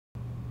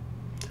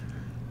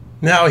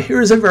Now,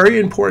 here's a very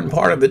important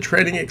part of the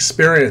training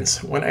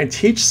experience. When I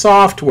teach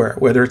software,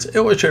 whether it's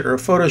Illustrator,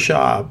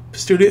 Photoshop,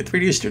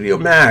 3D Studio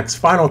Max,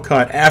 Final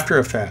Cut, After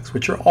Effects,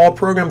 which are all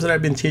programs that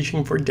I've been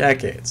teaching for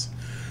decades,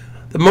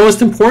 the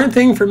most important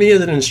thing for me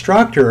as an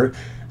instructor,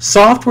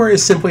 software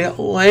is simply a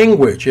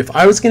language. If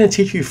I was going to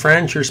teach you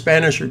French or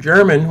Spanish or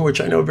German,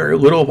 which I know very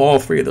little of all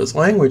three of those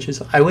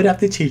languages, I would have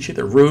to teach you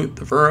the root,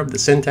 the verb, the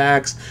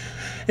syntax,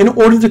 in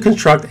order to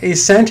construct a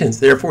sentence.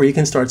 Therefore, you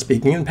can start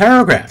speaking in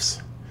paragraphs.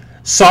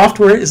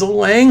 Software is a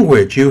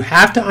language. You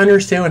have to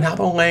understand how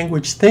the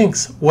language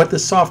thinks, what the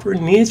software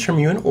needs from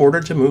you in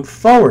order to move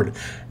forward.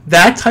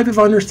 That type of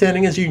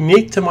understanding is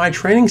unique to my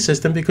training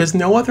system because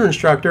no other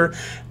instructor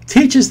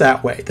teaches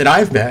that way that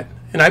I've met,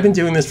 and I've been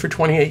doing this for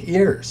 28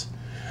 years.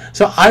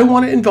 So I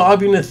want to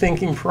involve you in the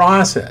thinking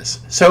process.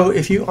 So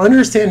if you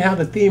understand how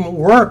the theme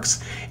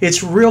works,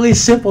 it's really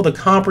simple to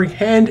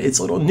comprehend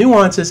its little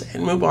nuances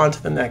and move on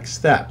to the next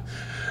step.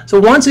 So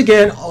once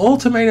again,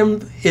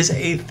 Ultimatum is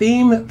a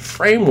theme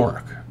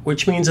framework,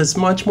 which means it's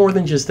much more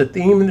than just a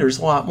theme. There's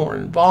a lot more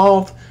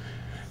involved.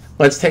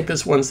 Let's take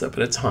this one step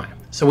at a time.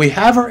 So we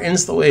have our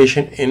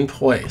installation in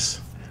place.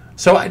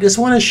 So I just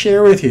want to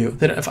share with you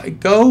that if I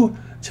go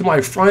to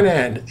my front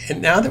end,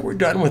 and now that we're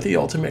done with the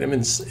Ultimatum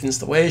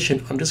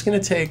installation, I'm just going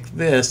to take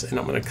this and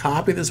I'm going to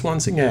copy this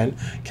once again,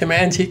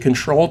 Command-T,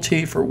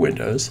 Control-T for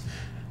Windows,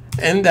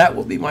 and that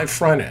will be my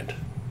front end.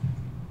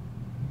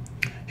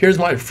 Here's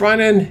my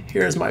front end,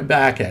 here's my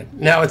back end.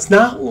 Now it's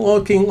not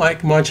looking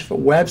like much of a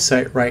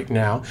website right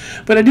now,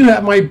 but I do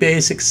have my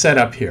basic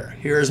setup here.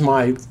 Here's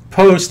my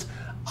post.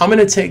 I'm going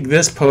to take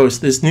this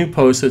post, this new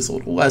post that's a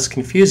little less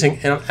confusing,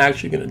 and I'm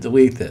actually going to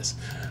delete this.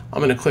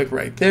 I'm going to click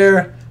right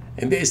there,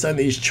 and based on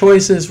these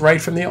choices,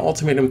 right from the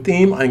Ultimatum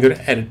theme, I'm going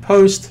to edit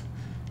post,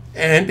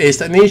 and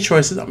based on these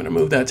choices, I'm going to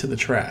move that to the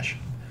trash.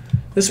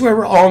 This is where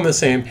we're all on the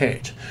same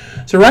page.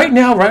 So right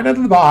now, right out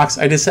of the box,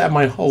 I just have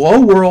my hello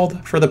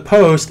world for the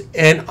post,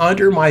 and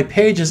under my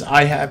pages,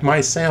 I have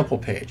my sample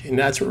page, and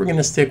that's what we're going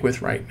to stick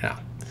with right now.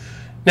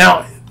 Now,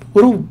 a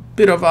little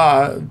bit of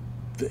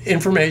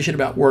information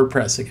about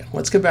WordPress again.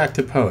 Let's go back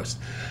to post.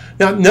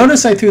 Now,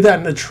 notice I threw that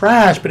in the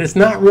trash, but it's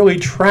not really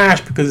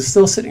trash because it's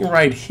still sitting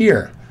right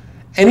here.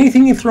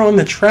 Anything you throw in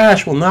the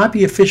trash will not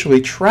be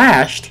officially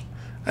trashed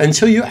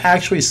until you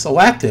actually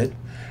select it,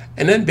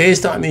 and then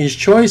based on these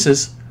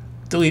choices,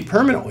 delete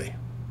permanently.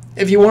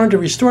 If you wanted to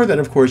restore that,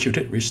 of course, you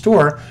hit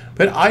restore,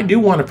 but I do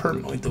want to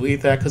permanently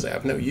delete that because I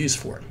have no use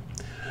for it.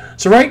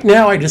 So right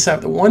now, I just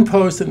have the one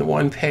post and the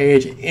one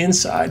page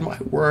inside my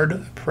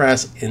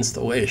WordPress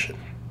installation.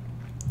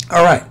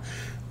 All right,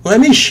 let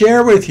me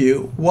share with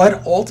you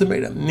what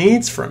Ultimatum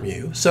needs from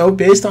you. So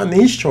based on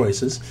these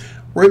choices,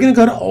 we're going to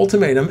go to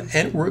Ultimatum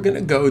and we're going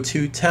to go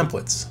to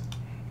templates.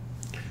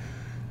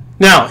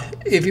 Now,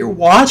 if you're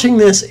watching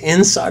this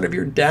inside of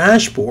your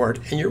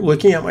dashboard and you're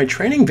looking at my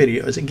training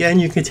videos, again,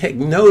 you can take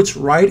notes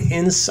right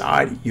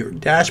inside your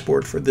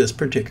dashboard for this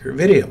particular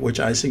video, which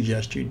I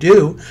suggest you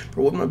do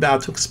for what I'm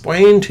about to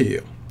explain to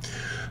you.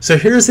 So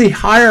here's the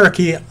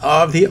hierarchy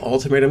of the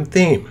Ultimatum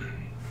theme.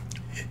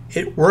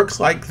 It works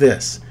like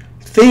this.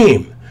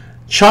 Theme,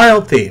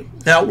 child theme.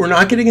 Now, we're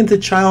not getting into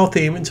child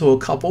theme until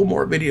a couple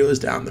more videos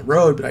down the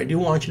road, but I do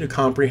want you to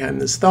comprehend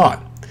this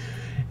thought.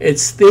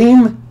 It's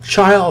theme,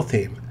 child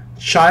theme.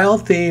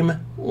 Child theme,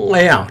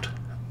 layout.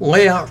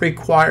 Layout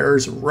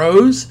requires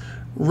rows.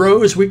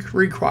 Rows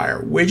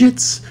require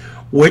widgets.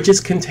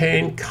 Widgets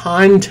contain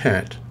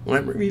content.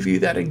 Let me review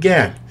that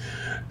again.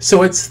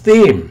 So it's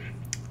theme,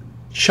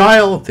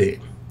 child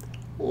theme,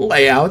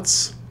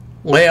 layouts.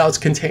 Layouts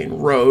contain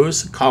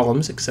rows,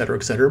 columns,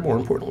 etc., more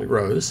importantly,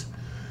 rows.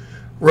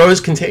 Rows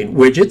contain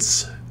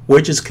widgets.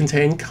 Widgets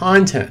contain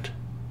content.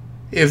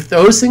 If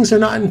those things are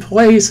not in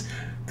place,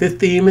 the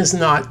theme is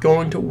not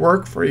going to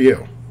work for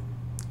you.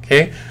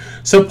 Okay?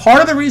 So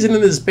part of the reason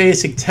in this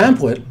basic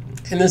template,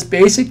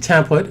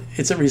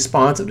 it's a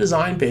responsive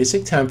design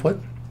basic template,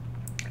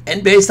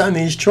 and based on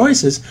these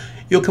choices,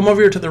 you'll come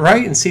over here to the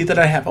right and see that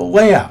I have a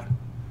layout.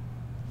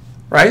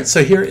 Right?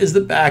 So here is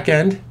the back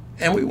end,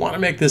 and we want to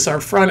make this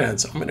our front end.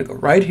 So I'm going to go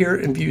right here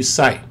and view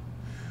site.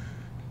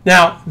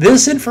 Now,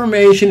 this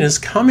information is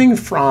coming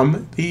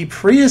from the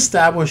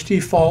pre-established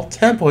default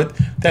template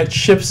that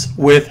ships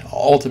with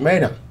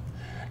Ultimatum.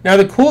 Now,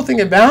 the cool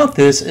thing about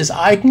this is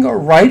I can go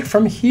right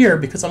from here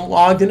because I'm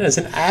logged in as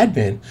an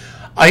admin.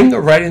 I can go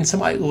right into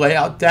my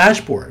layout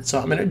dashboard. So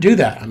I'm going to do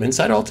that. I'm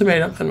inside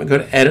Ultimatum. I'm going to go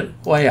to Edit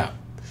Layout.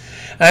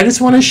 And I just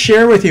want to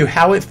share with you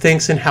how it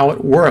thinks and how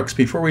it works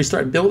before we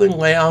start building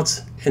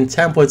layouts and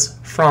templates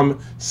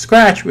from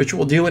scratch, which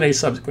we'll do in a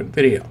subsequent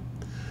video.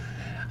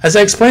 As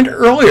I explained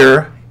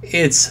earlier,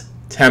 it's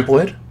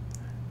template,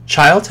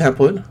 child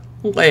template,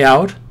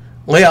 layout,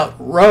 layout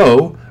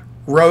row.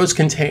 Rows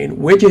contain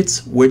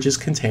widgets, widgets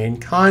contain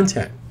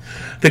content.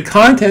 The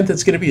content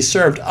that's going to be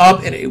served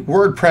up in a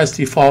WordPress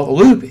default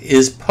loop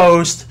is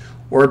post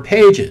or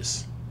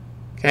pages,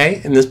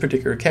 okay, in this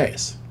particular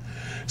case.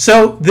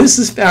 So this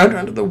is found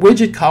under the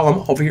widget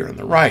column over here on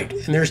the right,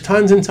 and there's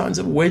tons and tons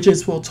of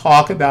widgets. We'll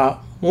talk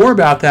about more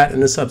about that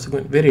in a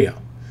subsequent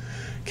video.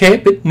 Okay,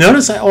 but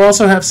notice I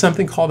also have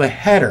something called a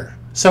header.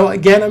 So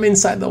again, I'm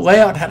inside the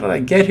layout. How did I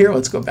get here?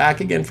 Let's go back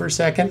again for a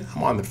second.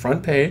 I'm on the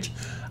front page.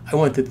 I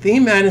went to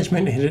theme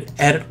management and hit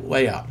edit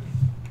layout.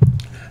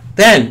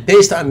 Then,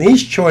 based on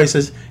these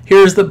choices,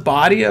 here's the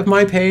body of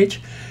my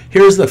page.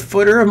 Here's the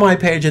footer of my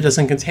page. It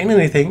doesn't contain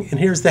anything. And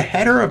here's the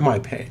header of my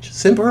page.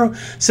 Similar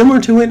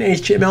to an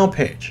HTML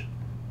page,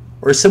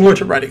 or similar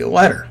to writing a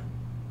letter.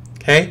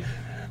 Okay?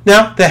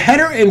 Now, the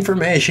header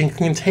information can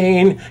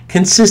contain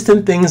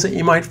consistent things that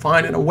you might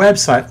find in a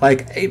website,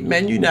 like a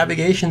menu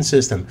navigation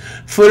system.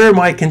 Footer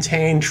might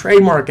contain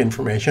trademark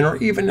information or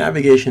even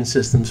navigation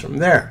systems from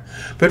there.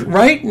 But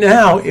right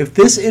now, if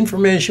this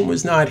information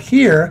was not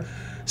here,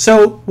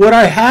 so what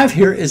I have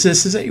here is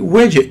this is a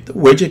widget. The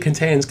widget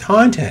contains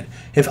content.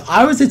 If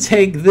I was to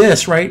take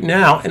this right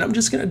now, and I'm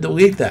just going to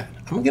delete that.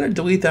 I'm going to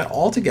delete that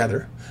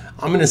altogether.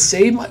 I'm going to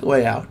save my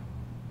layout.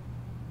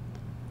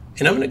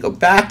 And I'm going to go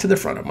back to the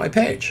front of my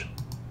page.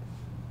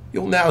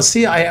 You'll now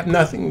see I have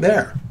nothing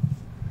there.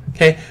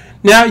 Okay.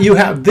 Now you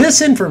have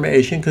this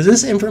information because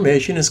this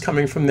information is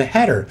coming from the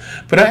header,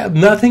 but I have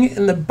nothing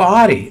in the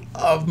body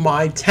of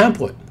my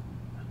template.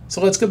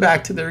 So let's go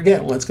back to there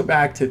again. Let's go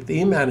back to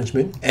theme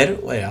management,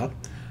 edit layout.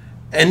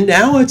 And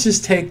now let's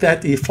just take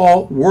that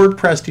default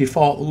WordPress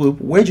default loop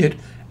widget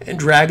and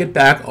drag it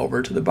back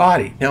over to the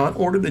body. Now in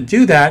order to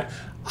do that,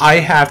 I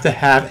have to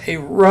have a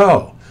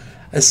row.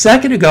 A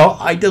second ago,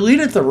 I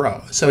deleted the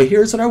row. So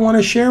here's what I want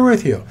to share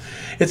with you.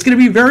 It's going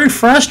to be very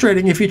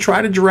frustrating if you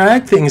try to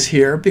drag things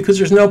here because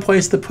there's no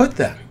place to put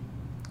them.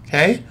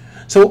 Okay?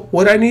 So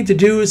what I need to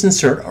do is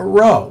insert a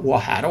row. Well,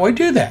 how do I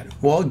do that?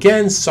 Well,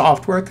 again,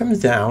 software comes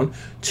down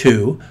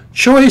to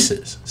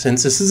choices.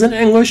 Since this is in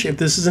English, if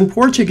this is in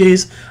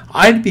Portuguese,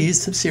 I'd be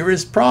some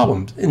serious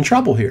problems, in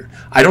trouble here.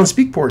 I don't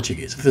speak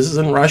Portuguese. If this is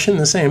in Russian,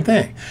 the same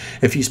thing.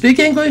 If you speak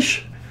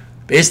English,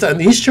 based on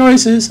these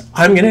choices,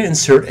 I'm going to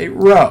insert a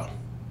row.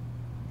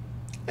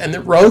 And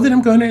the row that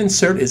I'm going to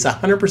insert is a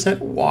 100%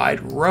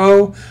 wide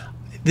row.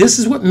 This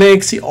is what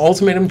makes the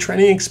Ultimatum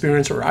training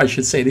experience, or I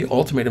should say the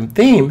Ultimatum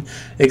theme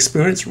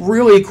experience,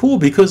 really cool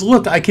because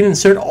look, I can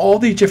insert all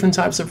these different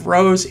types of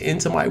rows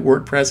into my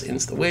WordPress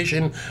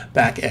installation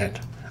back end.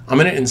 I'm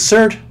going to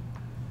insert,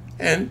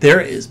 and there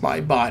is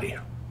my body.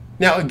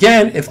 Now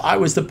again, if I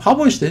was to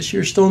publish this,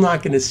 you're still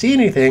not going to see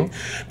anything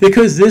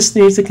because this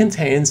needs to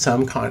contain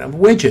some kind of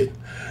widget.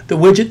 The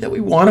widget that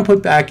we want to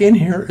put back in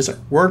here is a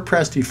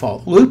WordPress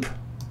default loop.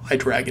 I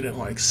drag it in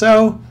like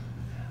so.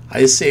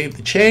 I save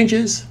the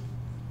changes.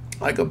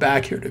 I go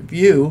back here to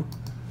view,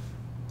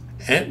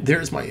 and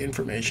there's my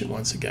information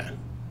once again.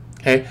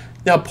 Okay.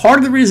 Now, part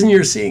of the reason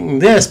you're seeing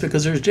this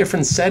because there's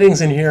different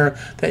settings in here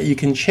that you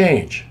can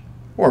change,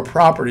 or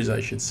properties,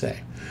 I should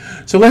say.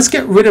 So let's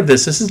get rid of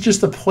this. This is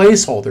just a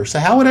placeholder. So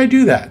how would I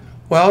do that?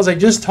 Well, as I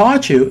just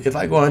taught you, if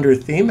I go under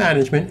Theme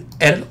Management,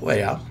 Edit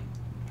Layout,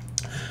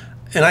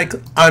 and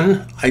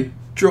I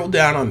drill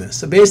down on this.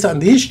 So based on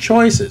these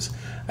choices,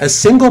 a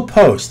single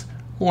post,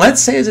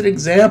 let's say as an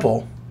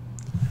example,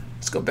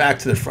 let's go back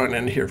to the front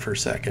end here for a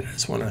second. I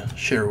just want to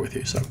share with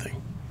you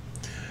something.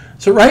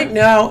 So right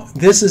now,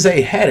 this is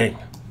a heading,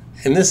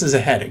 and this is a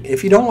heading.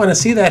 If you don't want to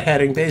see that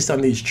heading based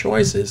on these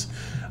choices,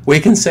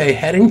 we can say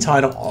heading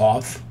title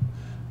off.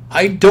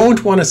 I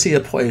don't want to see a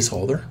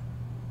placeholder,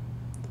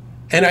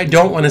 and I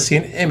don't want to see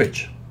an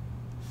image.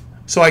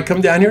 So I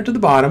come down here to the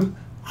bottom,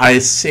 I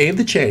save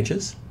the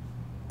changes,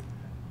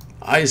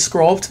 I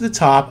scroll up to the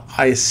top,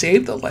 I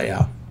save the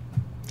layout.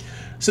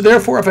 So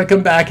therefore, if I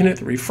come back and hit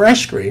the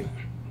refresh screen,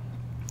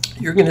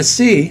 you're going to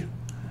see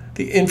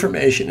the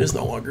information is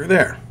no longer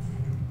there.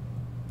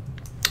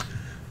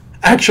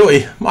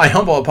 Actually, my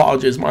humble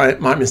apologies,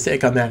 my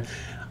mistake on that.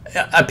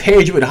 A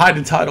page would hide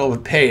the title of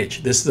a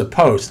page. This is a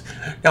post.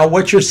 Now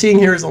what you're seeing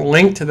here is a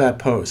link to that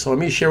post. So let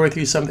me share with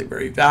you something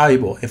very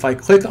valuable. If I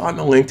click on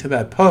the link to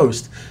that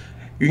post,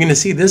 you're going to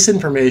see this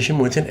information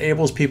which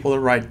enables people to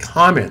write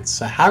comments.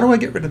 So how do I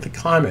get rid of the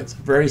comments?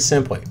 Very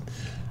simply.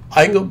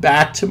 I can go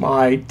back to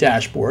my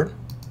dashboard,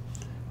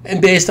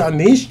 and based on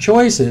these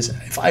choices,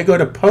 if I go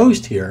to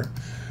post here,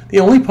 the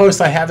only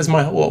post I have is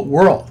my hello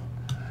world.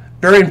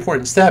 Very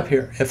important step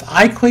here. If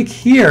I click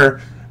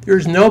here,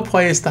 there's no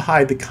place to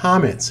hide the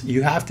comments.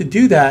 You have to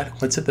do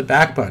that. Let's hit the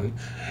back button.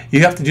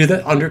 You have to do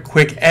that under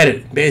quick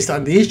edit. Based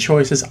on these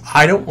choices,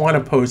 I don't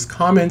want to post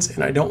comments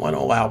and I don't want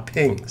to allow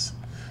pings.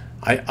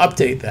 I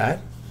update that.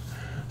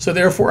 So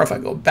therefore, if I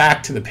go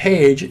back to the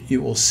page,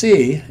 you will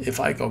see, if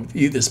I go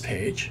view this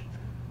page,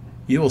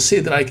 you will see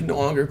that I can no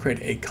longer create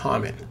a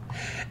comment.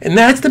 And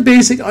that's the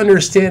basic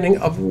understanding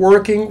of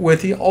working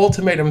with the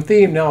Ultimatum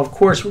theme. Now, of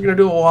course, we're going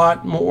to do a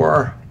lot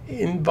more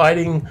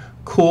inviting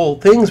cool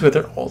things with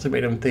our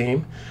Ultimatum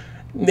theme.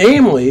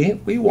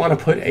 Namely, we want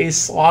to put a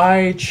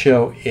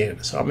slideshow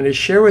in. So I'm going to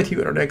share with you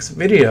in our next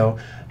video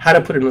how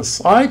to put in a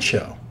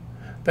slideshow.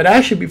 But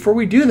actually, before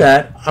we do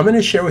that, I'm going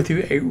to share with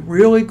you a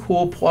really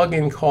cool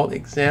plugin called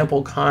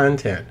Example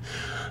Content.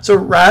 So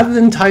rather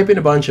than type in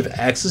a bunch of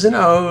X's and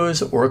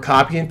O's or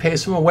copy and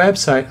paste from a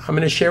website, I'm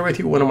going to share with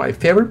you one of my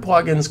favorite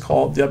plugins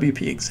called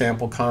WP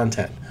Example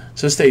Content.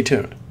 So stay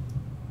tuned.